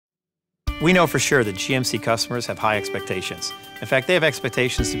We know for sure that GMC customers have high expectations. In fact, they have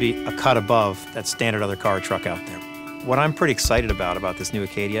expectations to be a cut above that standard other car or truck out there. What I'm pretty excited about this new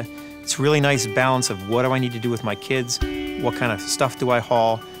Acadia, it's a really nice balance of what do I need to do with my kids, what kind of stuff do I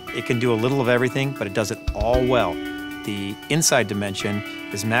haul. It can do a little of everything, but it does it all well. The inside dimension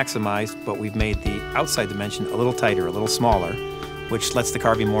is maximized, but we've made the outside dimension a little tighter, a little smaller, which lets the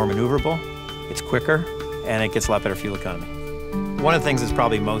car be more maneuverable, it's quicker, and it gets a lot better fuel economy. One of the things that's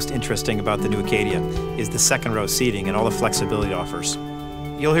probably most interesting about the new Acadia is the second row seating and all the flexibility it offers.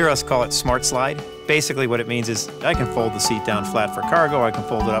 You'll hear us call it Smart Slide. Basically what it means is I can fold the seat down flat for cargo, I can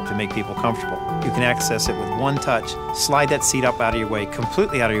fold it up to make people comfortable. You can access it with one touch, slide that seat up out of your way,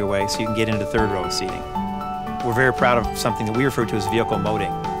 completely out of your way, so you can get into third row seating. We're very proud of something that we refer to as vehicle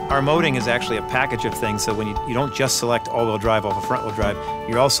moding. Our moding is actually a package of things, so when you don't just select all-wheel drive off of front-wheel drive,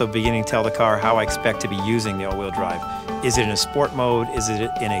 you're also beginning to tell the car how I expect to be using the all-wheel drive. Is it in a sport mode, is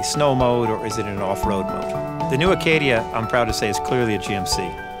it in a snow mode, or is it in an off-road mode? The new Acadia, I'm proud to say, is clearly a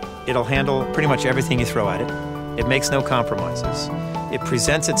GMC. It'll handle pretty much everything you throw at it. It makes no compromises. It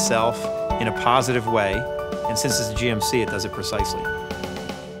presents itself in a positive way, and since it's a GMC, it does it precisely.